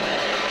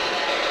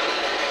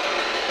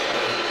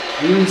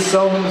 Are you in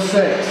cell number 6?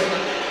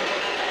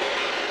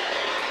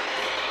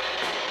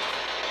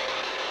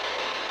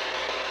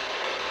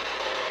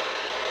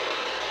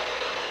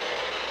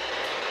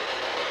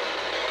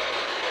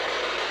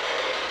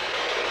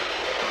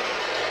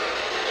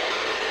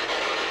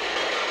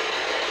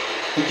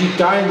 Did you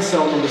die in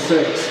cell number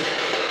 6?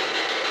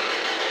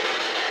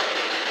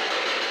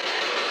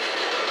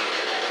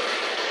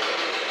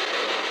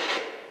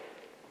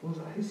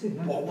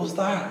 What was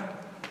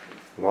that?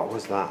 What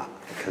was that?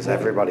 Because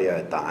everybody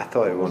heard that. I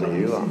thought it was one of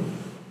you lot.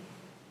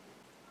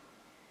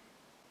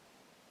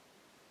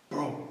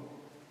 Bro.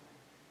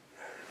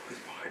 It's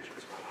behind you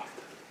as well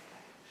after.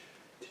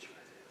 Did you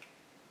guys hear that?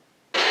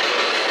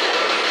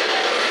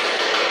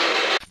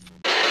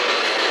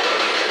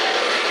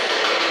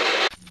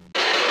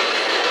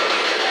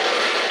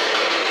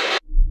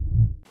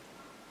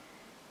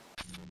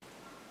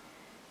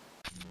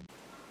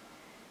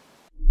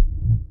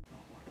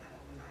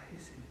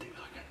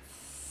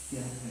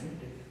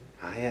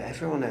 Ah, yeah,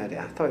 everyone heard it.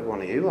 I thought it was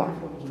one of you lot.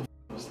 What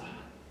was that?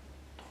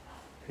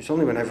 It was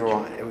only when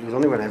everyone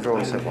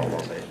said what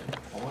was it?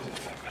 What was it?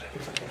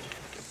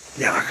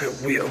 Yeah, like a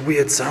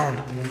weird sound.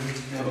 Are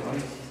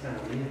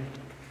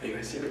you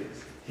guys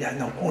serious? Yeah,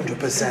 no,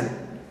 100%.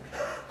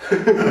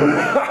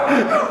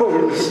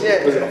 Holy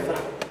shit!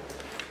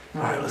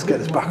 Alright, let's get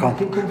this back on.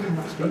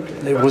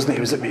 It wasn't,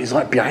 it was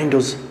like behind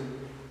us.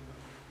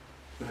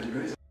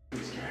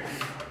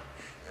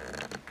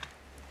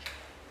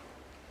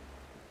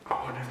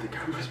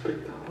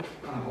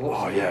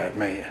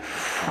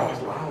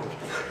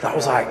 That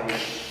was like...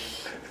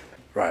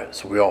 Right,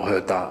 so we all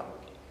heard that.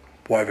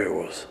 Whatever it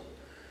was.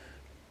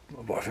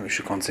 But I think we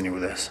should continue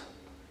with this.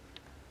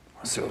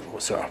 Let's see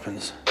what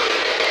happens.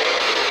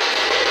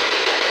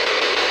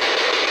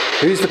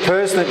 Who's the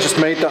person that just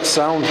made that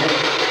sound?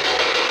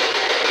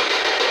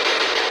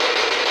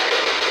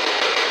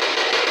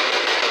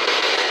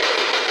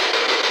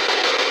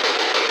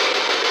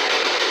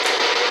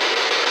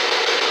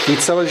 Can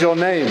you tell us your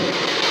name?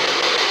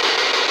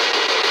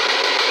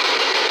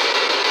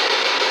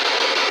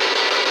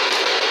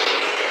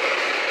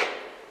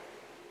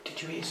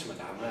 Did you hear something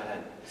down there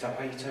then? Is that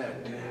why you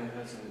turned? Yeah, I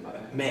heard something like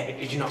that. Mate,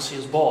 did you not see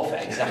us both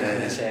at exactly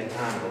the same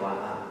time or like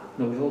that?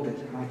 No, we all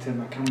did. I turned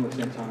my camera at the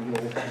same time, you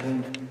all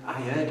turned. I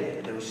heard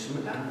it, there was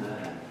something down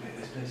there. Mate,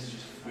 this place is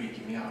just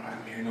freaking me out.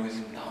 I'm hearing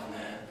noises down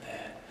there,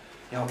 there.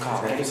 Yo,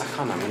 Carl, I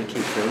can't, I'm going to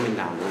keep filming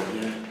down there.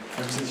 Yeah.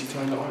 Ever since you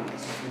turned it on,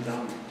 it's something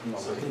down.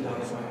 Something down.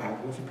 I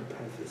wasn't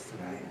prepared for this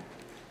tonight.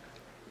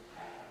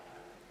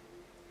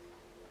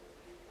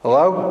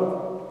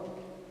 Hello?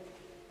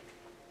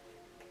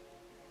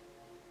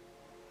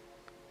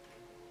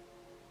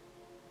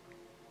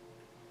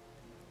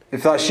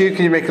 If that's you,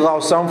 can you make a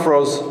loud sound for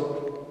us?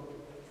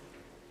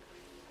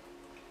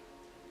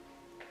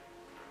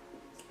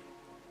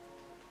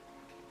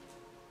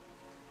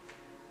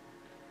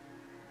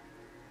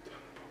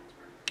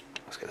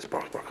 Let's get this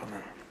box back on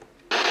then.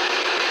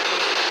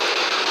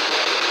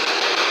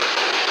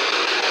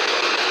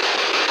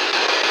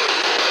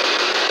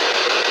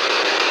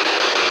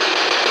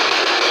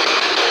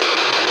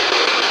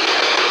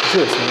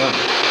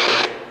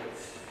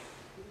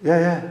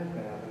 Yeah.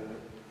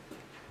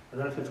 I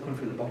don't know if it's coming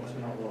through the box or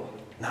not, though.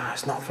 Nah,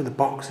 it's not for the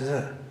box, is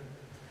it?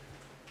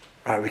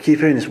 Right, we keep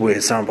hearing this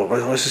weird sound, but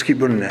let's just keep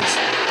running this.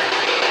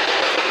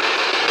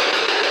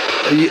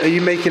 Are you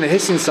making a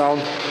hissing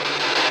sound?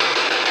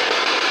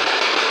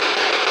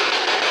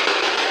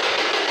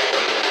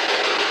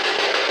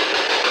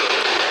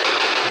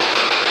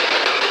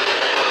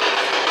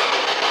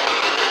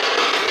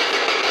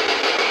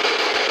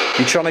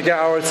 You trying to get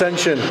our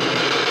attention?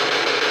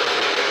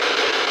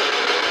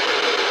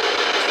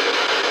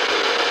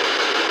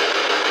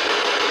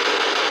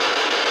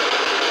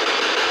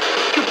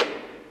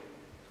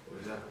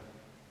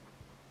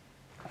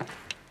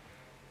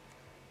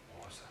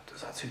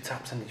 Two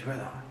taps in, did you hear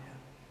that? Yeah.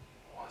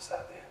 What's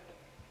that then?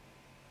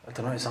 I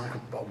don't know, it's like a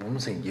woman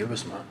saying you or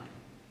something.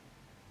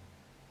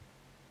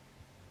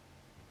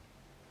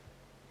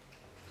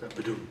 Is that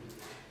Badoo?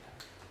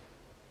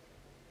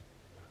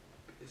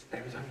 It's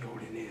every time you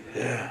hold it near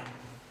there. Yeah.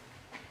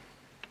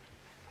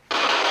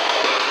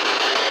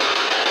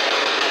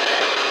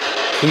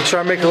 Can you try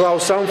and make a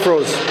loud sound for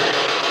us?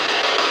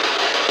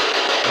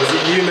 Was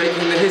it you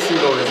making the hissing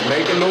noise?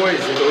 Make a noise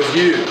if it was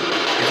you.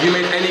 If you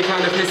made any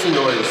kind of hissing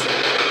noise.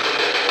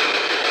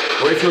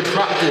 Or if you're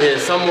trapped in here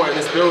somewhere in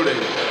this building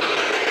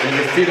and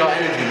you feel our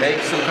energy,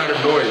 make some kind of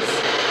noise.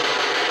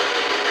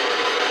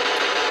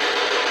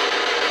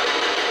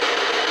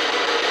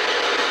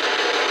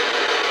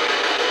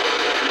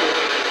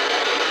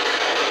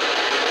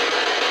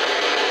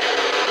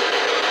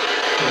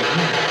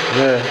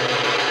 Yeah.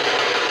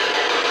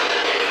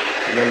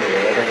 Remember,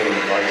 we're never going to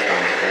advice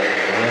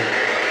downstairs.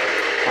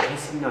 That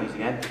hissing noise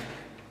again.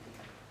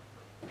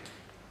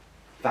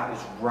 That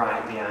was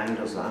right behind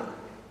us, that.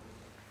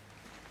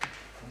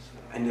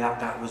 And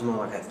that was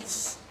more like a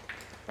tss,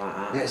 like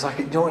that. Yeah, it's like,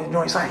 you know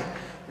what it's like?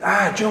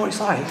 Do you know what it's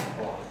like?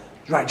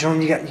 Right, do you know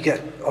when you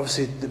get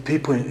obviously the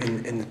people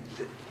in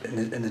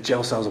the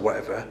jail cells or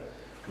whatever,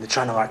 and they're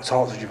trying to like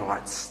talk to each other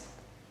like,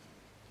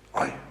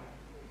 oi.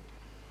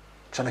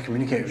 Trying to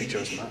communicate with each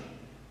other, man.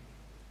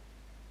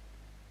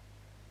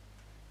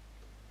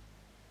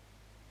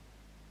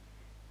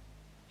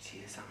 See,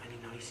 there's that many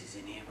noises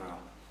in here, bro.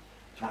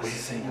 That's the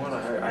same one.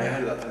 I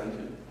heard that time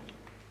too.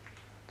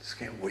 It's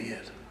getting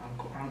weird.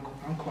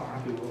 I'm quite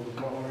happy with what we've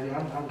got already.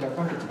 I'm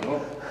good to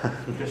go.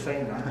 I'm just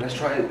saying that. Let's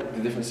try the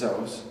different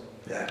cells.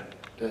 Yeah.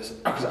 Because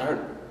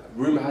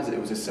rumour has it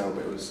was this cell,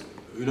 but it was,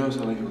 who knows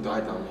how many people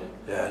died down here.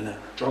 Yeah, I know.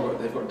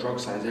 They've got drug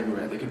signs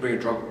everywhere. They could bring a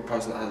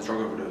person that has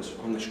drug overdose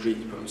on the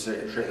street, put them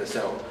straight in the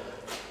cell.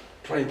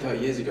 20, 30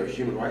 years ago,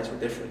 human rights were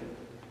different.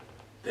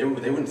 They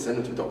wouldn't send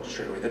them to a doctor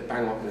straight away. They'd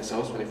bang them up in the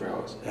cells 24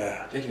 hours.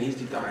 Yeah. They can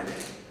easily die in here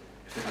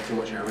if they've had too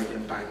much heroin,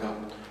 getting banged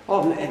up.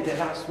 Oh,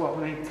 that's what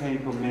make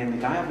people mainly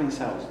die of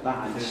themselves,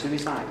 that and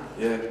suicide.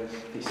 Yeah.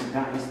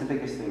 That is the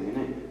biggest thing,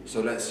 isn't it?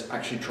 So let's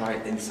actually try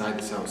it inside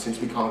the cell. Since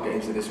we can't get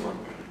into this one,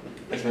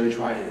 let's maybe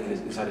try it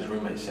inside his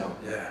roommate's cell.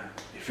 Yeah.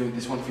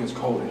 This one feels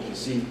cold, and you can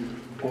see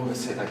all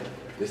the like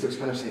this looks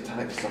kind of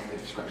satanic stuff.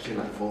 They've scratched in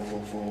like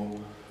 444,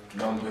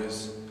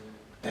 numbers,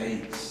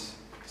 dates,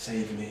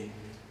 save me.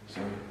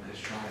 So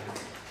let's try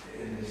it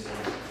in this cell.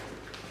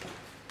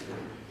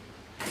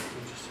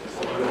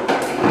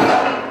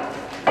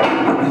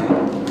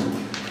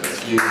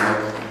 That's you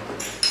now.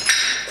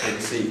 Take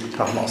a seat.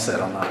 I'm not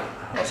sitting on that.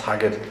 That's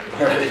haggard.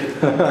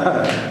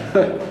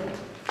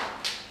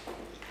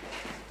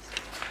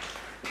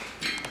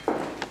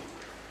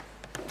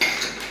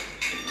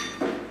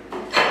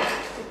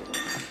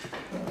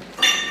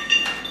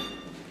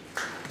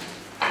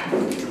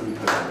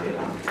 can't do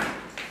that.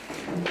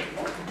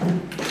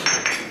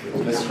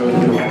 Let's go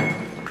do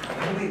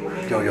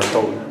it. Yo,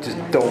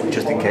 don't,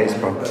 just in case,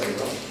 bro.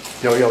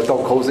 Yo,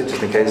 don't close it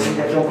just in case.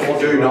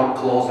 Do not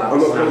close that. I'm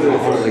not closing it.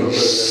 Holy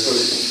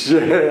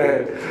Shit.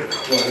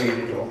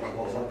 Don't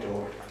close that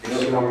door. If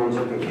someone runs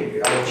up and kick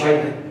you,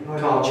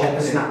 Carl, check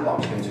the snap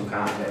box been took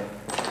out of it.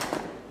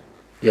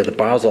 Yeah, the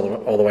bar's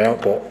all the way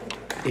out, but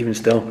even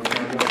still.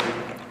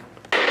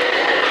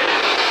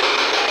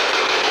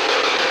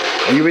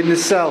 Are you in the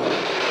cell?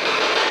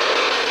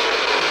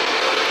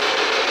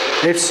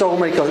 If so,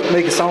 make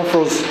a sound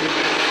for us.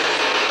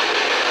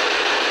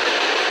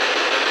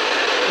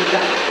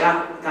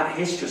 That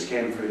hiss just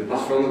came through the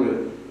That's box.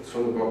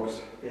 from the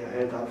box. Yeah, I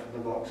heard that from the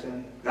box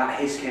then. That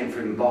hiss came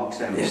through the box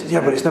then. Yeah,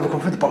 but it's never come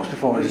through the box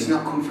before. But it's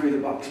not come through the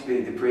box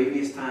the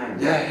previous time.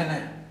 Yeah, isn't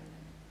it?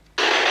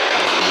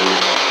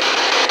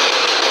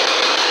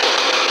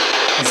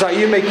 Is that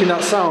you making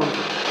that sound?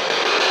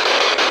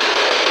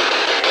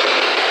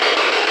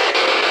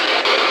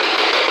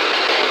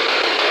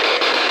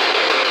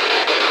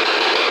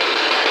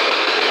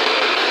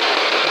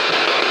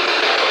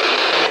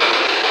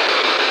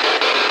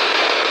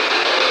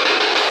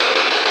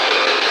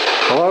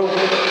 Hello?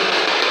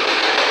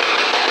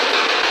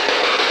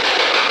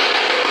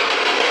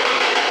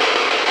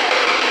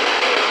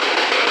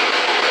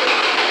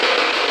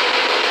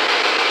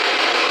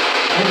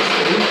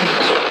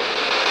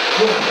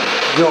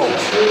 Yo,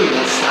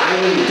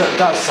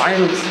 that's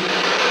silence.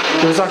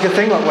 There was like a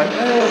thing that went,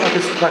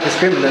 like a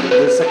scream, and then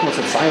the second one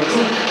said silence.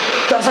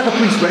 That's like a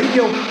police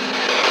radio.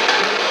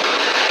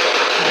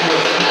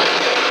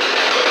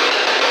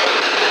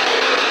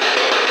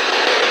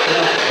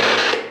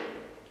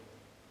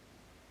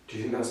 Do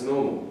you think that's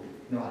normal?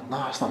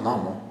 No, it's not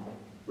normal.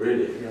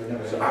 Really? Yeah, I've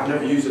never- So I've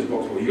never used this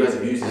box before. You guys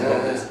have used this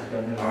box. I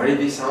don't know. Are any of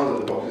these sounds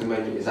that the box is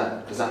making? Does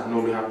that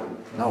normally happen?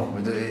 No,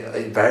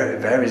 it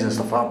varies and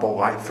stuff like that, but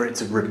like for it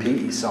to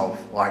repeat itself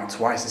like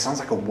twice, it sounds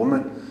like a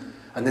woman.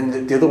 And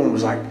then the other one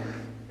was like,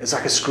 it's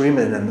like a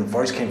screaming, and then the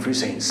voice came through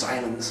saying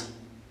silence.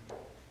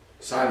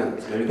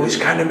 Silence. Maybe Which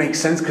kind of makes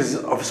sense,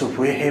 because obviously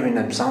we're hearing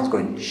them sounds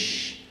going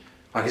shh,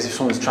 like as if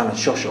someone's trying to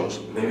shush us.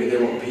 Maybe they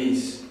want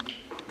peace.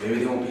 Maybe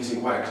they want peace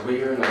and quiet, because we're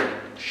hearing like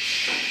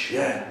shh,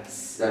 Yeah.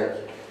 like,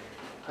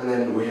 and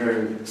then we're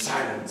hearing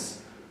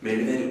silence.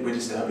 Maybe we're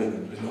disturbing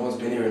them, because no one's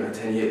been here in like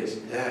 10 years.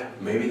 Yeah.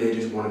 Maybe they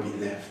just want to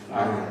be left.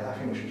 I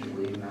think we should just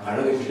leave now. I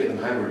don't think we should get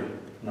them angry.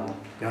 No.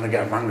 You want to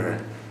get them angry?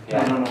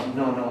 Yeah.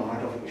 No, I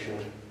don't think we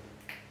should.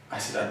 I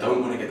said I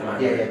don't want to get them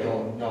angry. Yeah,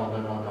 don't.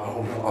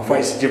 No. I thought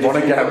you said you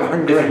want to get them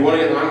angry. If you want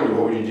to get them angry,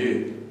 what would you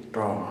do?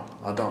 Bro,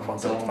 I don't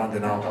fancy Don't,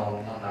 finding out.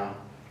 No.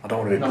 I don't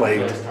want to be Not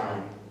plagued. the first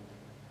time.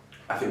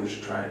 I think we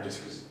should try it just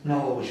because.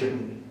 No, we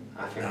shouldn't.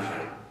 I think we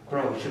should.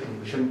 Bro, we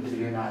shouldn't be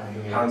doing that.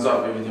 Hands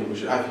up if you think we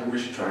should. I think we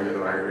should try and get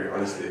them angry,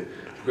 honestly.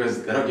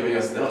 Because they're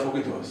not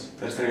talking to us.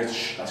 They're just telling us,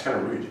 shh, that's kind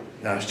of rude.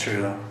 Yeah, it's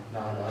true though.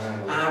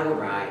 No. Ah, we're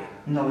right.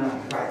 No.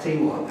 Right, I tell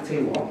you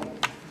what.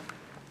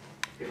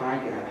 If I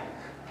get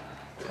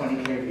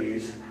 20k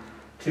views,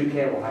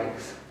 2k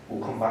likes,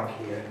 we'll come back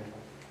here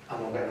and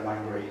we'll get them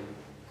angry.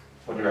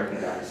 What do you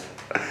reckon, guys?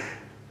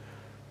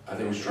 I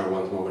think we should try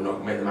once more, but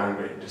not make them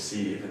angry, to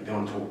see if they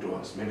want to talk to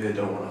us. Maybe they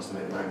don't want us to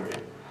make them angry.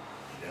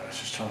 Yeah, let's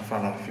just try to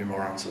find out a few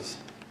more answers.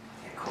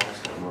 Of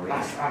course, Marie.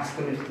 Ask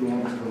them if they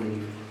want us to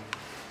leave.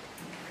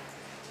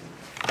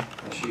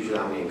 That's usually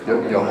how me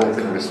and Your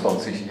hoping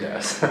response is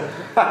yes. No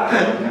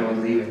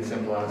one's leaving,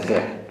 simple as.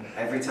 Yeah.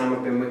 Every time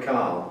I've been with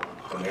Carl,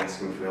 when we ask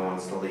him if he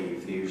wants to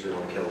leave, they usually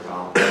won't kill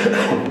Carl. They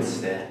want him to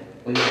stay.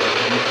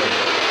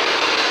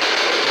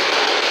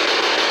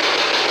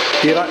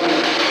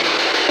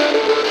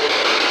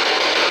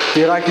 Do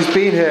you like his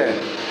being here?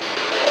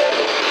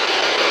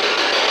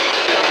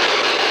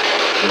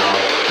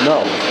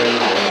 No.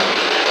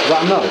 Is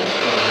that a no?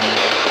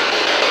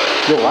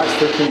 Yo, that's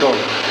freaking done.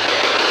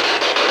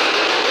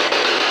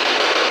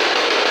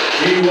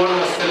 Do you want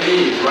us to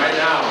leave right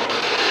now?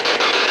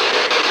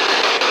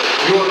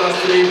 Do you want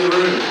us to leave the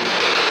room?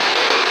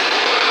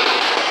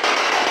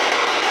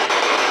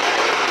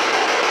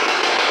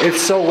 If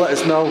so, let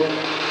us know.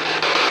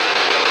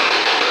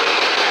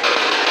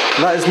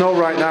 Let us know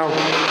right now.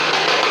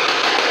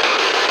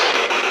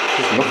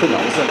 There's nothing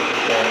now, is there?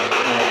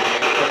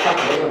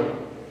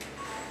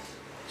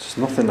 There's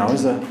nothing now,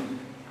 is there?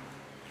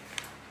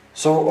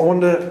 So I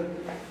wonder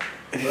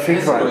if you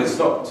think about It it.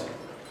 stopped.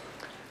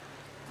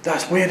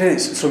 That's weird,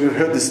 isn't it? So we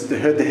heard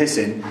the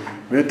hissing,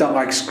 we heard that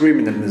like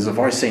screaming, and there's a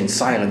voice saying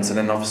silence, and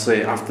then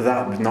obviously after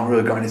that we've not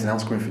really got anything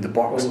else coming through the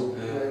box. Well,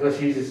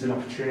 let's use this as an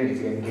opportunity to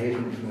get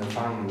engagement from the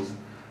fans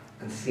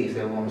and see if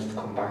they want us to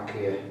come back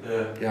here.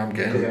 Yeah, I'm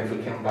Because game. then if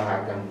we come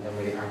back, then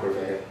we get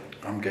aggravated.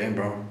 I'm game,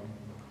 bro.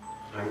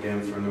 I'm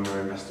game for another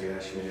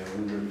investigation, yeah,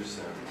 100%.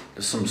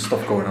 There's some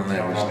stuff going on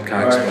there which I can't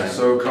Alright, explain.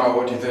 so Carl,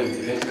 what do you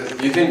think?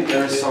 Do you think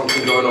there is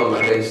something going on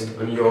like based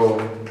on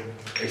your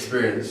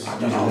experience? I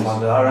don't know,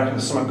 man. I reckon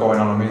there's something going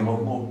on. I mean,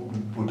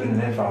 we've been in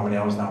here for how many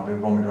hours now? We've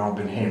been roaming around,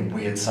 been hearing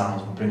weird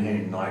sounds. We've been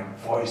hearing like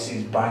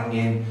voices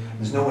banging.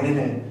 There's no one in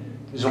it.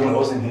 There's only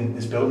us in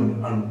this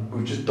building, and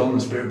we've just done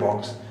the spirit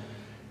box.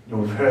 you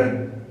know, we've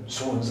heard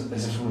someone's,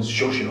 as if someone's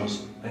shushing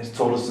us, and it's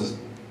told us to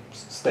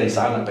stay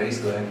silent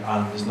basically,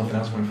 and there's nothing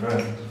else coming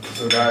through.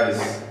 So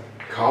guys,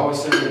 Carl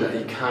was saying that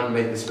he can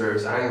make the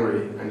spirits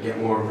angry and get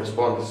more of a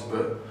response,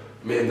 but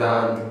me and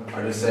Dan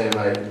are just saying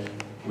like,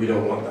 we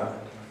don't want that.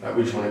 Like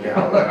we just want to get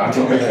out. Like I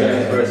don't make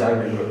the spirits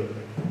angry, but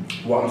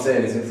what I'm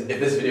saying is if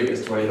this video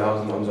gets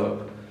 20,000 thumbs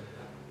up,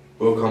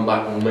 we'll come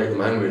back and we'll make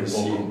them angry and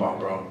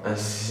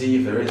see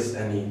if there is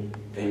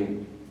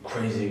anything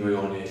crazy going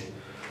on here.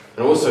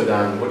 And also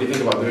Dan, what do you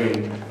think about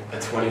doing a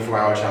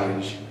 24-hour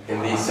challenge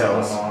in these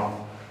cells? I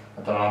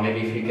don't know,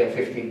 maybe if you get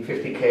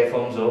 50k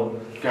thumbs up.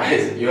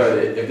 Guys, you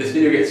heard it. If this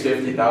video gets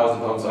 50,000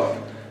 thumbs up,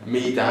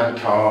 me, Dan,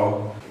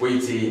 Carl,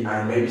 Wheaty,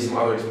 and maybe some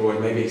other explorers,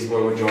 maybe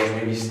Explorer with George,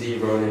 maybe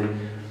Steve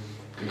Ronan,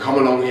 can come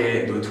along here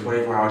and do a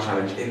 24-hour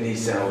challenge in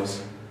these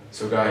cells.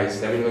 So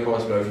guys, let me know in the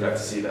comments below if you'd like to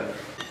see that.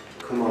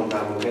 Come on,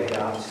 Dan, we'll get you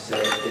out to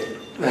safety.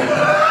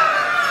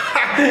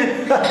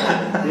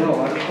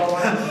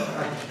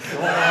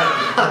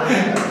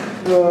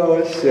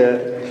 Oh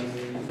shit.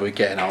 We're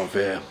getting out of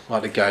here,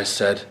 like the guy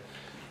said.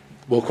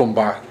 We'll come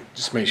back.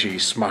 Just make sure you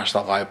smash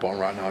that like button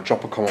right now.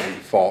 Drop a comment what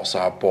your thoughts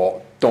are,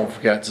 but don't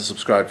forget to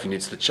subscribe if you're new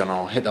to the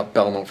channel. Hit that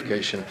bell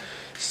notification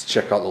to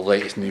check out the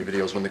latest new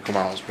videos when they come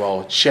out as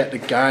well. Check the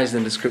guys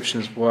in the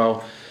description as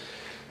well.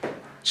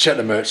 Check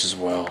the merch as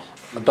well.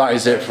 And that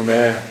is it from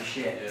here.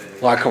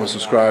 Like, comment,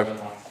 subscribe.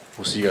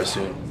 We'll see you guys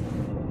soon.